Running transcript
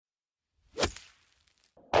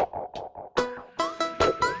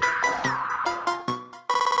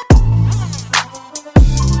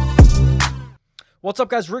What's up,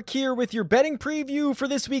 guys? Rick here with your betting preview for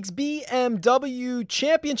this week's BMW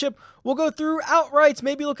Championship. We'll go through outrights,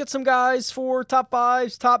 maybe look at some guys for top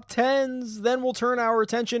fives, top tens. Then we'll turn our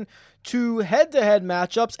attention to head-to-head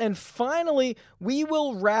matchups. And finally, we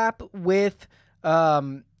will wrap with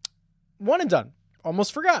one and done.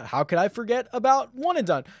 Almost forgot. How could I forget about one and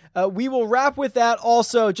done? We will wrap with that.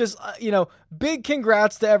 Also, just, big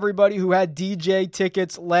congrats to everybody who had DJ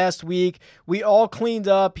tickets last week. We all cleaned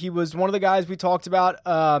up. He was one of the guys we talked about,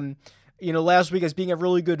 last week as being a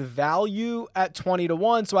really good value at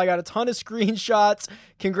 20-1. So I got a ton of screenshots.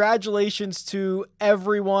 Congratulations to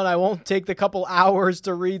everyone. I won't take the couple hours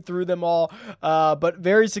to read through them all, but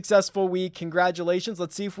very successful week. Congratulations.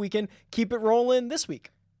 Let's see if we can keep it rolling this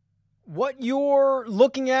week. What you're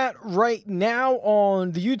looking at right now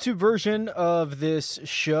on the YouTube version of this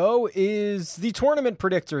show is the Tournament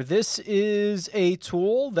Predictor. This is a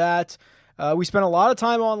tool that we spent a lot of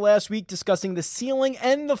time on last week discussing the ceiling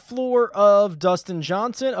and the floor of Dustin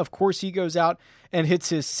Johnson. Of course, he goes out and hits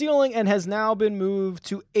his ceiling and has now been moved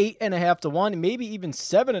to 8.5-1, maybe even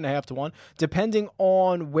 7.5-1, depending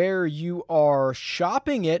on where you are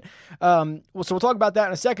shopping it. So we'll talk about that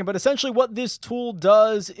in a second. But essentially what this tool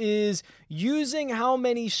does is using how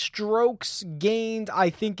many strokes gained I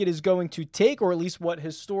think it is going to take, or at least what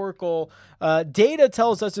historical data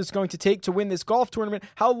tells us it's going to take to win this golf tournament,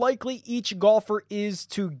 how likely each golfer is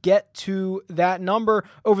to get to that number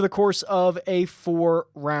over the course of a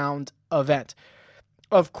 4-round event.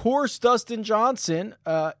 Of course, Dustin Johnson,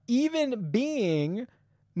 even being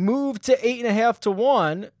moved to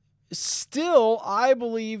 8.5-1, still, I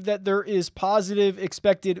believe that there is positive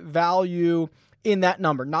expected value in that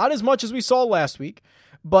number. Not as much as we saw last week,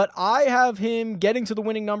 but I have him getting to the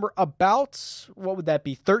winning number about, what would that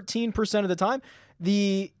be, 13% of the time.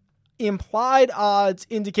 The implied odds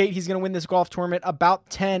indicate he's going to win this golf tournament about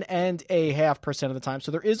 10.5% of the time.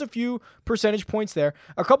 So there is a few percentage points there.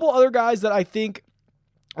 A couple other guys that I think,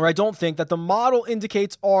 or I don't think, that the model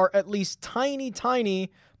indicates are at least tiny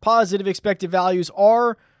positive expected values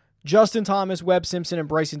are Justin Thomas, Webb Simpson, and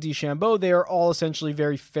Bryson DeChambeau. They are all essentially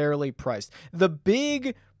very fairly priced. The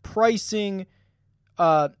big pricing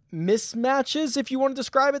mismatches, if you want to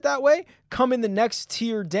describe it that way, come in the next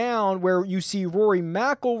tier down, where you see Rory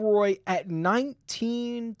McIlroy at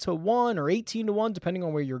 19-1 or 18-1, depending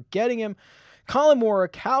on where you're getting him. Colin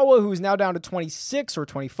Morikawa, who's now down to 26 or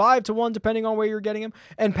 25-1, depending on where you're getting him,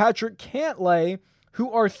 and Patrick Cantlay, who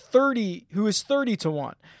is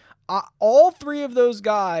 30-1. All three of those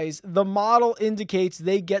guys, the model indicates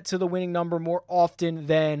they get to the winning number more often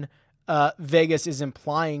than Vegas is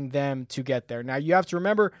implying them to get there. Now, you have to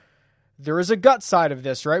remember, there is a gut side of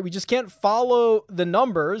this, right? We just can't follow the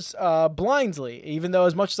numbers blindly, even though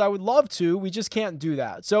as much as I would love to, we just can't do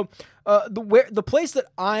that. So the place that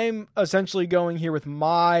I'm essentially going here with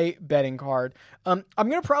my betting card, I'm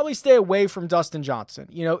going to probably stay away from Dustin Johnson.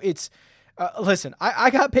 Listen, I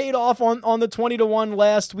got paid off on the 20-1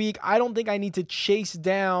 last week. I don't think I need to chase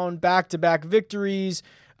down back-to-back victories.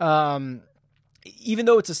 Even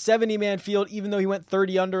though it's a 70-man field, even though he went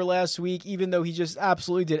 30 under last week, even though he just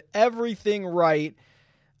absolutely did everything right,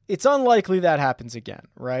 it's unlikely that happens again,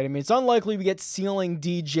 right? I mean, it's unlikely we get ceiling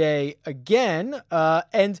DJ again.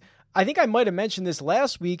 And I think I might have mentioned this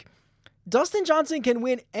last week. Dustin Johnson can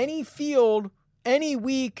win any field, any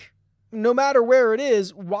week, no matter where it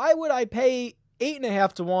is. Why would I pay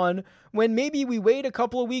 8.5-1 when maybe we wait a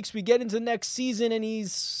couple of weeks, we get into next season, and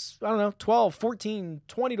he's, 12, 14,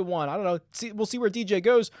 20-1. I don't know. We'll see where DJ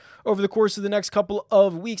goes over the course of the next couple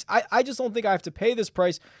of weeks. I just don't think I have to pay this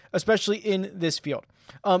price, especially in this field.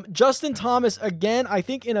 Justin Thomas, again, I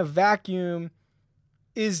think in a vacuum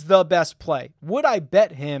is the best play. Would I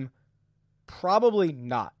bet him? Probably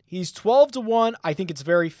not. He's 12-1. I think it's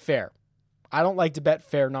very fair. I don't like to bet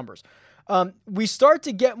fair numbers. We start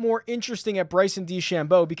to get more interesting at Bryson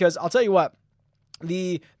DeChambeau, because I'll tell you what,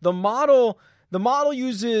 the model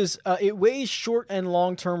uses, it weighs short and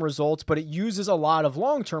long-term results, but it uses a lot of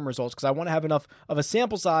long-term results because I want to have enough of a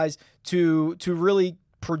sample size to really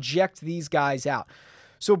project these guys out.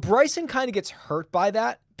 So Bryson kind of gets hurt by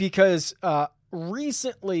that because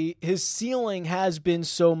recently his ceiling has been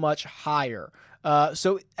so much higher.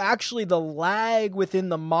 So actually the lag within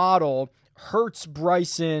the model hurts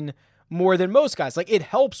Bryson more than most guys. Like, it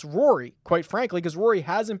helps Rory, quite frankly, because Rory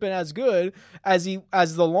hasn't been as good as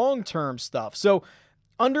the long-term stuff. So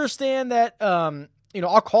understand that,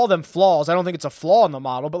 I'll call them flaws. I don't think it's a flaw in the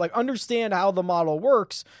model, but understand how the model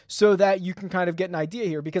works so that you can kind of get an idea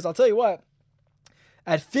here. Because I'll tell you what,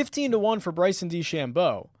 at 15-1 for Bryson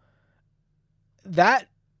DeChambeau, that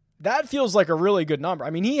that feels like a really good number. I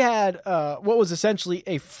mean, he had what was essentially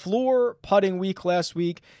a floor putting week last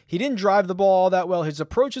week. He didn't drive the ball all that well. His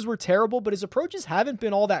approaches were terrible, but his approaches haven't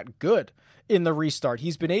been all that good in the restart.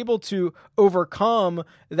 He's been able to overcome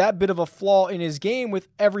that bit of a flaw in his game with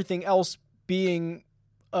everything else being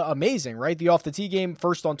amazing, right? The off the tee game,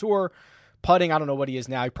 first on tour. Putting, I don't know what he is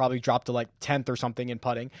now. He probably dropped to like 10th or something in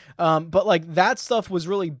putting. But like that stuff was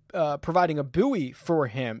really providing a buoy for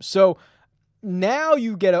him. So now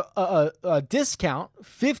you get a discount,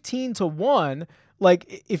 15-1.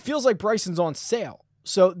 Like it feels like Bryson's on sale.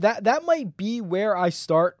 So that might be where I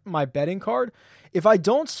start my betting card. If I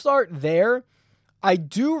don't start there, I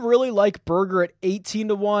do really like Berger at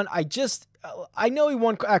 18-1. I know he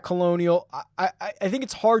won at Colonial. I think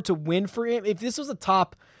it's hard to win for him. If this was a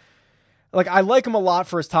top, like I like him a lot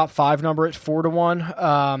for his top 5 number at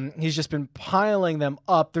 4-1. He's just been piling them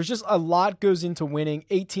up. There's just a lot goes into winning.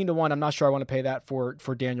 18-1. I'm not sure I want to pay that for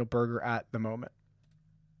Daniel Berger at the moment.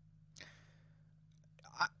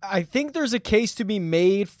 I think there's a case to be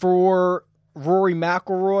made for Rory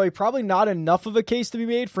McIlroy. Probably not enough of a case to be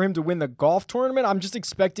made for him to win the golf tournament. I'm just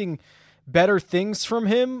expecting better things from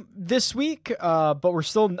him this week, but I'm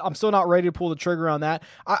still not ready to pull the trigger on that.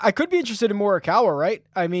 I could be interested in Morikawa, right?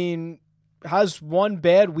 I mean, has one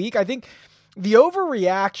bad week. I think the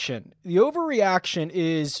overreaction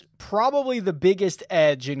is probably the biggest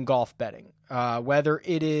edge in golf betting. Whether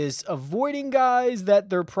it is avoiding guys that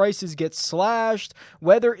their prices get slashed,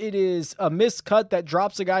 whether it is a miscut that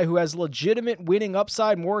drops a guy who has legitimate winning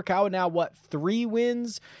upside. Morikawa now, 3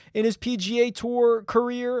 wins in his PGA Tour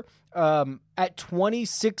career at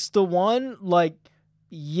 26-1. Like,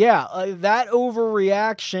 yeah, that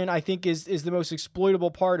overreaction I think is the most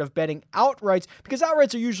exploitable part of betting outrights, because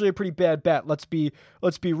outrights are usually a pretty bad bet. Let's be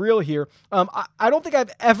real here. I don't think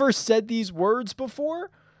I've ever said these words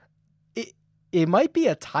before. It might be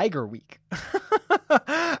a Tiger week.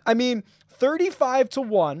 I mean,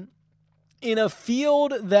 35-1 in a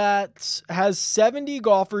field that has 70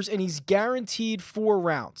 golfers and he's guaranteed 4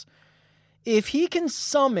 rounds. If he can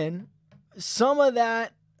summon some of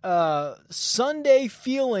that Sunday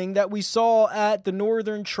feeling that we saw at the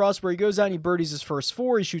Northern Trust, where he goes out and he birdies his first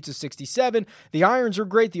 4, he shoots a 67, the irons are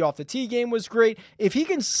great, the off the tee game was great. If he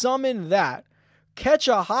can summon that, catch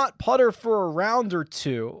a hot putter for a round or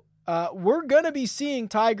two, we're going to be seeing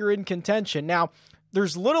Tiger in contention. Now,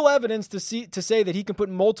 there's little evidence to say that he can put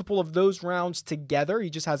multiple of those rounds together. He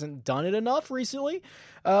just hasn't done it enough recently.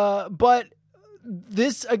 But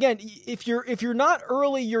this, again, if you're not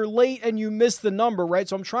early, you're late and you miss the number, right?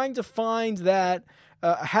 So I'm trying to find that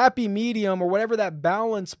happy medium or whatever that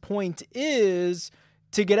balance point is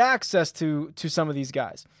to get access to some of these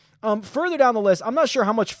guys. Further down the list, I'm not sure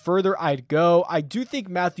how much further I'd go. I do think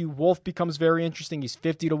Matthew Wolff becomes very interesting. He's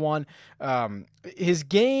 50-1. His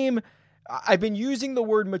game, I've been using the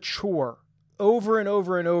word mature over and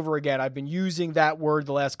over and over again. I've been using that word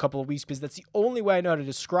the last couple of weeks because that's the only way I know how to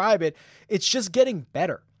describe it. It's just getting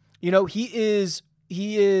better. You know, he is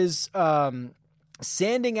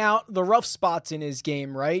sanding out the rough spots in his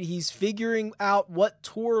game, right? He's figuring out what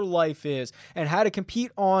tour life is and how to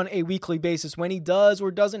compete on a weekly basis when he does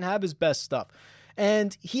or doesn't have his best stuff.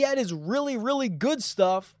 And he had his really, really good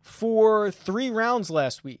stuff for 3 rounds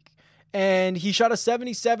last week. And he shot a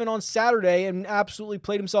 77 on Saturday and absolutely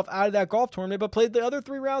played himself out of that golf tournament, but played the other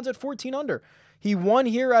 3 rounds at 14 under. He won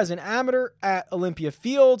here as an amateur at Olympia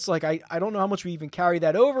Fields. Like, I don't know how much we even carry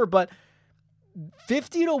that over, but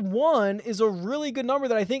 50-1 is a really good number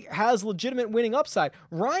that I think has legitimate winning upside.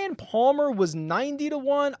 Ryan Palmer was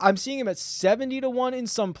 90-1. I'm seeing him at 70-1 in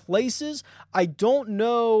some places. I don't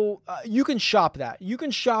know. You can shop that. You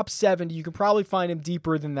can shop 70. You can probably find him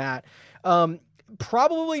deeper than that.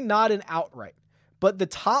 Probably not an outright, but the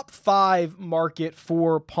top 5 market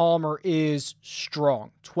for Palmer is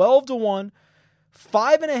strong. 12-1.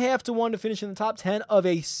 5.5-1 to finish in the top 10 of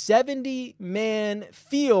a 70-man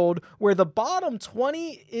field where the bottom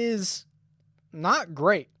 20 is not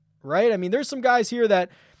great, right? I mean, there's some guys here that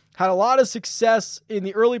had a lot of success in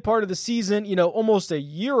the early part of the season, almost a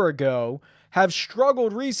year ago, have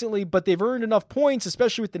struggled recently, but they've earned enough points,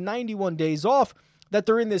 especially with the 91 days off, that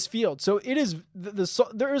they're in this field. So it is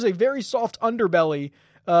there is a very soft underbelly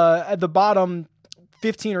at the bottom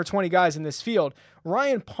 15 or 20 guys in this field.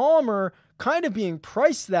 Ryan Palmer kind of being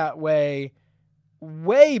priced that way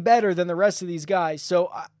better than the rest of these guys.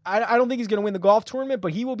 So I don't think he's going to win the golf tournament,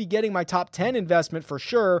 but he will be getting my top 10 investment for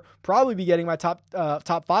sure. Probably be getting my top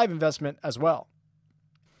 5 investment as well.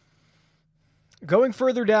 Going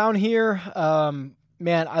further down here,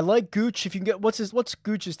 man, I like Gooch. If you can get, what's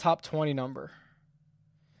Gooch's top 20 number?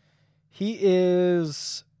 He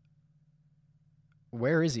is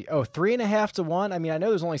Where is he? Oh, 3.5 to 1. I mean, I know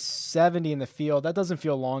there's only 70 in the field. That doesn't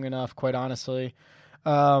feel long enough, quite honestly.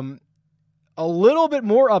 A little bit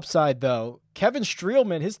more upside, though. Kevin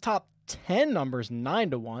Streelman, his top 10 numbers,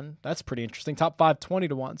 9 to 1. That's pretty interesting. Top 5, 20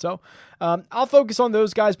 to 1. So I'll focus on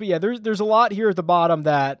those guys. But yeah, there's a lot here at the bottom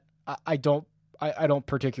that I don't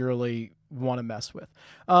particularly want to mess with.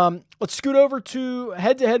 Let's scoot over to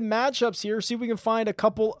head-to-head matchups here. See if we can find a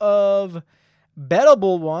couple of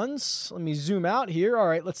bettable ones. Let me zoom out here. All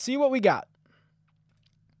right, let's see what we got.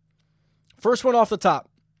 First one off the top,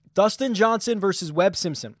 Dustin Johnson versus Webb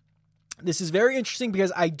Simpson. This is very interesting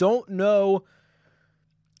because I don't know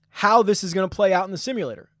how this is going to play out in the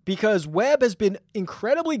simulator because Webb has been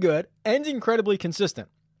incredibly good and incredibly consistent.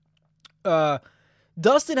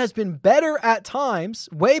 Dustin has been better at times,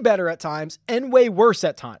 way better at times, and way worse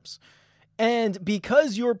at times. And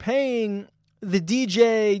because you're paying the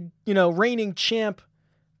DJ, reigning champ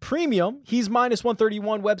premium, he's minus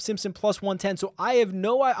 131, Webb Simpson plus 110. So I'm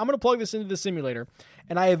going to plug this into the simulator,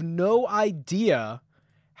 and I have no idea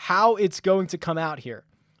how it's going to come out here.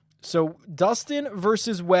 So Dustin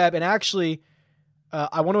versus Webb, and actually,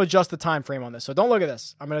 I want to adjust the time frame on this. So don't look at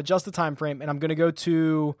this. I'm going to adjust the time frame, and I'm going to go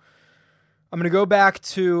back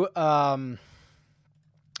to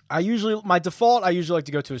my default I usually like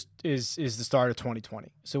to go to is the start of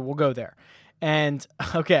 2020. So we'll go there. And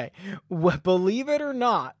okay, believe it or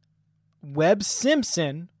not, Webb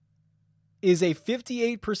Simpson is a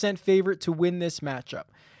 58% favorite to win this matchup.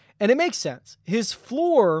 And it makes sense. His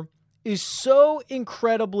floor is so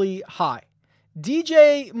incredibly high.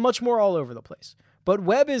 DJ much more all over the place, but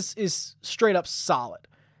Webb is straight up solid.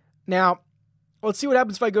 Now, let's see what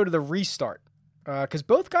happens if I go to the restart. Because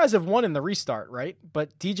both guys have won in the restart, right?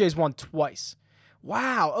 But DJ's won twice.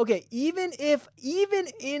 Wow. Okay. Even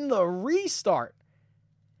in the restart,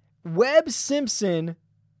 Webb Simpson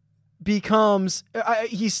becomes,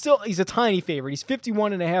 he's a tiny favorite. He's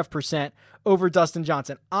 51.5% over Dustin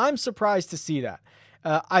Johnson. I'm surprised to see that.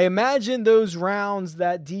 I imagine those rounds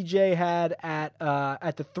that DJ had at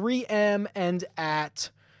the 3M and at,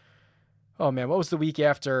 what was the week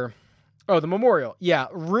after? Oh, the Memorial. Yeah,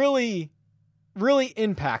 really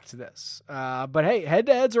impact this. But hey,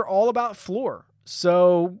 head-to-heads are all about floor.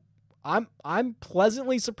 So I'm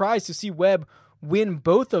pleasantly surprised to see Webb win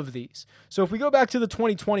both of these. So if we go back to the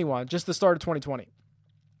 2021, just the start of 2020.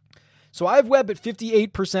 So I have Webb at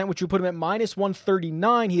 58%, which would put him at minus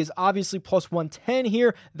 139. He is obviously plus 110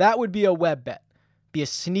 here. That would be a Webb bet. Be a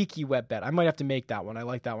sneaky Webb bet. I might have to make that one. I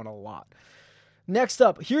like that one a lot. Next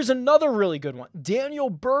up, here's another really good one. Daniel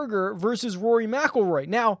Berger versus Rory McIlroy.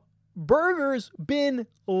 Now, Berger's been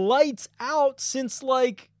lights out since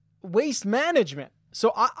Waste Management.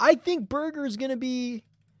 So I think Berger's going to be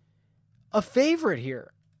a favorite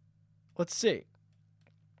here. Let's see.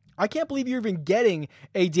 I can't believe you're even getting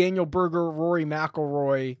a Daniel Berger, Rory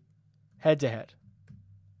McIlroy head-to-head.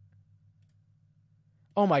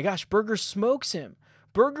 Oh my gosh, Berger smokes him.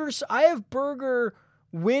 I have Berger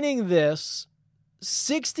winning this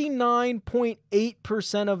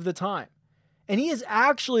 69.8% of the time. And he is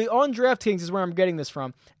actually, on DraftKings is where I'm getting this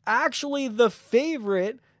from, actually the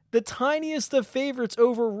favorite, the tiniest of favorites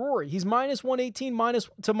over Rory. He's minus 118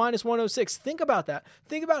 to minus 106. Think about that.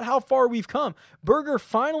 Think about how far we've come. Berger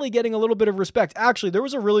finally getting a little bit of respect. Actually, there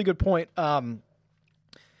was a really good point. I've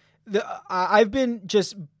been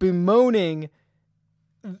just bemoaning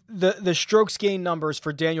the strokes gain numbers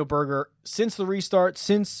for Daniel Berger since the restart,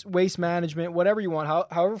 since Waste Management, whatever you want,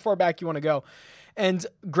 however far back you want to go. And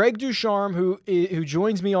Greg Ducharme, who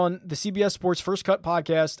joins me on the CBS Sports First Cut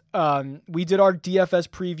podcast, we did our DFS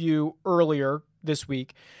preview earlier this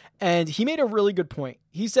week, and he made a really good point.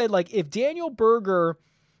 He said, if Daniel Berger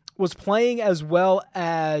was playing as well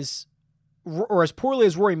as, or as poorly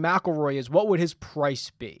as Rory McIlroy is, what would his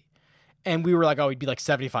price be? And we were like, he'd be like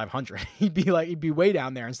 7,500. He'd be way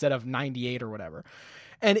down there instead of 98 or whatever.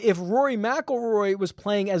 And if Rory McIlroy was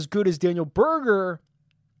playing as good as Daniel Berger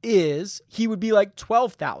he would be like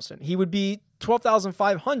 12,000. He would be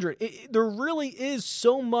 12,500. There really is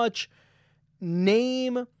so much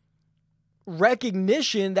name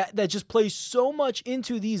recognition that just plays so much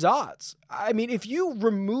into these odds. I mean, if you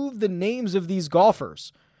remove the names of these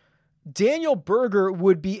golfers, Daniel Berger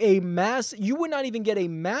would be you would not even get a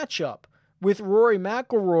matchup with Rory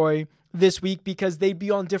McIlroy this week because they'd be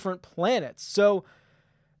on different planets. So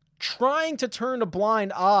trying to turn a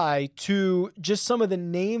blind eye to just some of the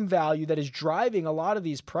name value that is driving a lot of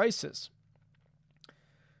these prices.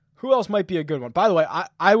 Who else might be a good one? By the way,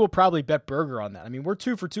 I will probably bet Berger on that. I mean, we're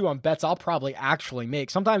 2 for 2 on bets I'll probably actually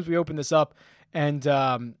make. Sometimes we open this up and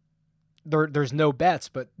there's no bets,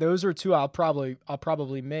 but those are 2 I'll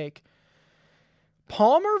probably make.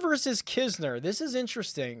 Palmer versus Kisner. This is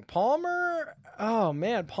interesting. Palmer, oh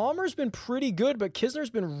man, Palmer's been pretty good, but Kisner's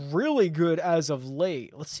been really good as of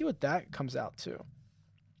late. Let's see what that comes out to.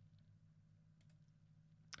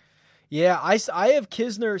 Yeah, I have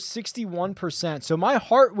Kisner 61%. So my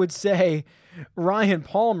heart would say Ryan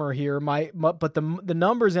Palmer here. But the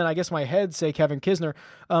numbers in, I guess my head say Kevin Kisner.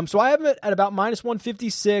 So I have him at about minus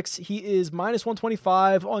 156. He is minus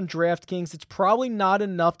 125 on DraftKings. It's probably not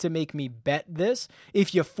enough to make me bet this.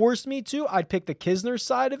 If you forced me to, I'd pick the Kisner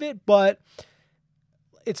side of it, but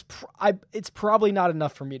it's probably not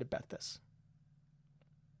enough for me to bet this.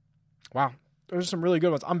 Wow. Those are some really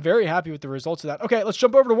good ones. I'm very happy with the results of that. Okay, let's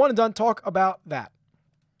jump over to one and done. Talk about that.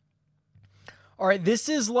 All right, this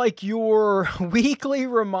is like your weekly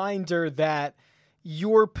reminder that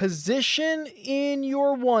your position in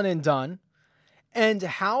your one and done and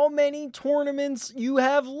how many tournaments you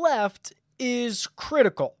have left is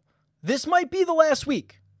critical. This might be the last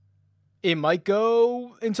week. It might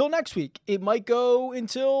go until next week. It might go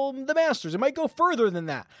until the Masters. It might go further than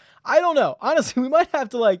that. I don't know. Honestly, we might have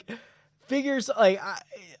to figures when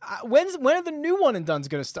are the new one and done's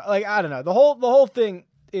going to start? I don't know. The whole thing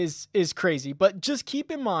is crazy, but just keep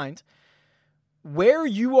in mind where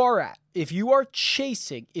you are at. If you are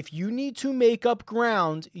chasing, if you need to make up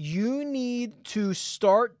ground, you need to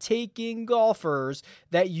start taking golfers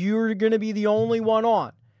that you're going to be the only one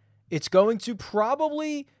on. It's going to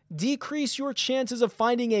probably decrease your chances of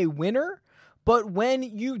finding a winner, but when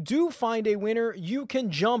you do find a winner, you can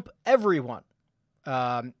jump everyone.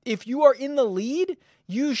 If you are in the lead,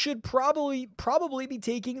 you should probably be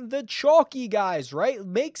taking the chalky guys, right?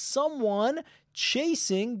 Make someone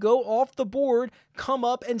chasing go off the board, come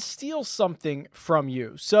up and steal something from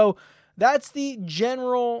you. So that's the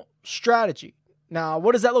general strategy. Now,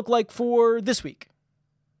 what does that look like for this week?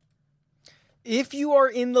 If you are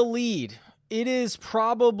in the lead, it is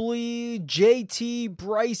probably JT,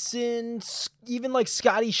 Bryson, even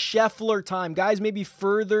Scotty Scheffler time. Guys maybe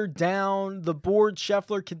further down the board.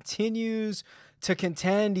 Scheffler continues to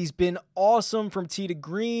contend. He's been awesome from tee to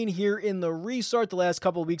green here in the restart. The last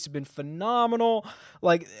couple of weeks have been phenomenal.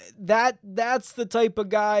 That's the type of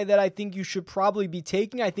guy that I think you should probably be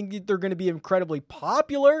taking. I think that they're going to be incredibly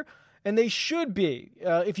popular, and they should be.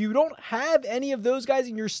 If you don't have any of those guys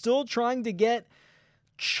and you're still trying to get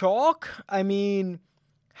chalk, I mean,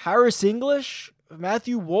 Harris English,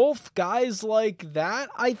 Matthew Wolff, guys like that,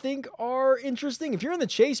 I think are interesting. If you're in the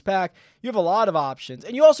chase pack, you have a lot of options.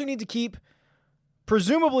 And you also need to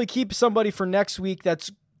presumably keep somebody for next week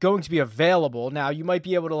that's going to be available. Now, you might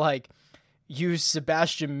be able to use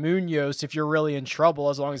Sebastian Munoz if you're really in trouble,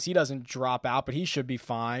 as long as he doesn't drop out, but he should be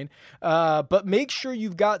fine. But make sure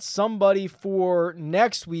you've got somebody for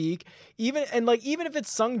next week, even if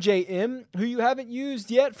it's Sung Jae Im, who you haven't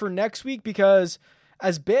used yet for next week, because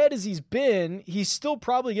as bad as he's been, he's still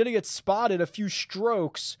probably going to get spotted a few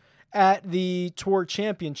strokes at the Tour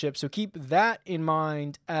Championship. So keep that in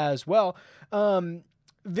mind as well. Matthew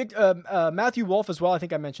Wolff as well. I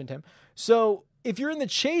think I mentioned him. So if you're in the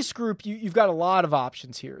chase group, you've got a lot of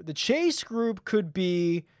options here. The chase group could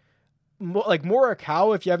be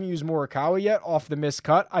Morikawa. If you haven't used Morikawa yet, off the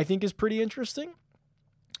miscut, I think is pretty interesting.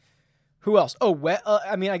 Who else? Oh, Webb.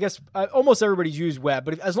 I guess almost everybody's used Webb,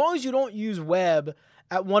 but as long as you don't use Webb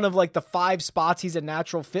at one of the 5 spots he's a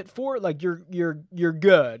natural fit for, you're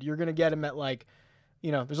good. You're gonna get him at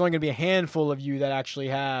there's only gonna be a handful of you that actually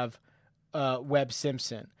have Webb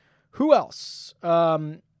Simpson. Who else?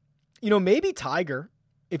 Maybe Tiger.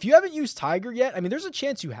 If you haven't used Tiger yet, there's a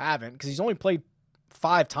chance you haven't, because he's only played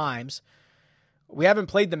 5 times. We haven't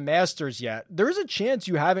played the Masters yet. There's a chance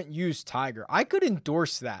you haven't used Tiger. I could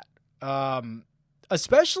endorse that.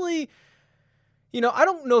 Especially, I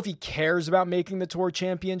don't know if he cares about making the Tour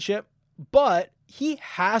Championship, but he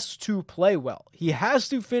has to play well. He has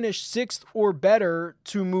to finish 6th or better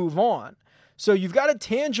to move on. So you've got a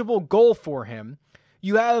tangible goal for him.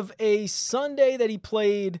 You have a Sunday that he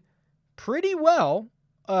played pretty well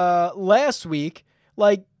last week.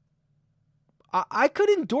 I could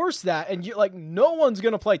endorse that, and no one's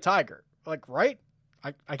going to play Tiger. Right?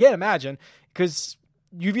 I can't imagine, because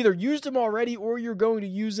you've either used him already or you're going to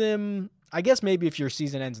use him. I guess maybe if your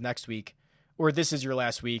season ends next week or this is your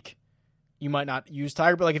last week, you might not use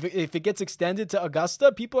Tiger. But if it gets extended to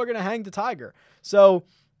Augusta, people are going to hang to Tiger. So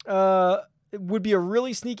it would be a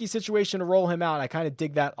really sneaky situation to roll him out. I kind of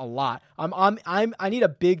dig that a lot. I need a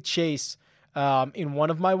big chase in one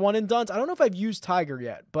of my one and dones. I don't know if I've used Tiger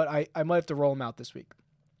yet, but I might have to roll him out this week.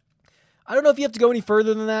 I don't know if you have to go any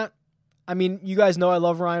further than that. You guys know I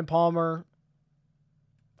love Ryan Palmer.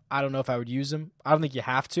 I don't know if I would use him. I don't think you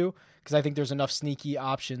have to, because I think there's enough sneaky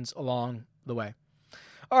options along the way.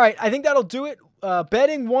 All right, I think that'll do it.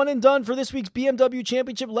 Betting one and done for this week's BMW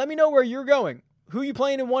Championship. Let me know where you're going. Who are you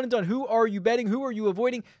playing in one and done? Who are you betting? Who are you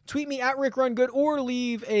avoiding? Tweet me at Rick Run Good or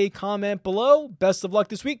leave a comment below. Best of luck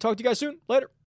this week. Talk to you guys soon. Later.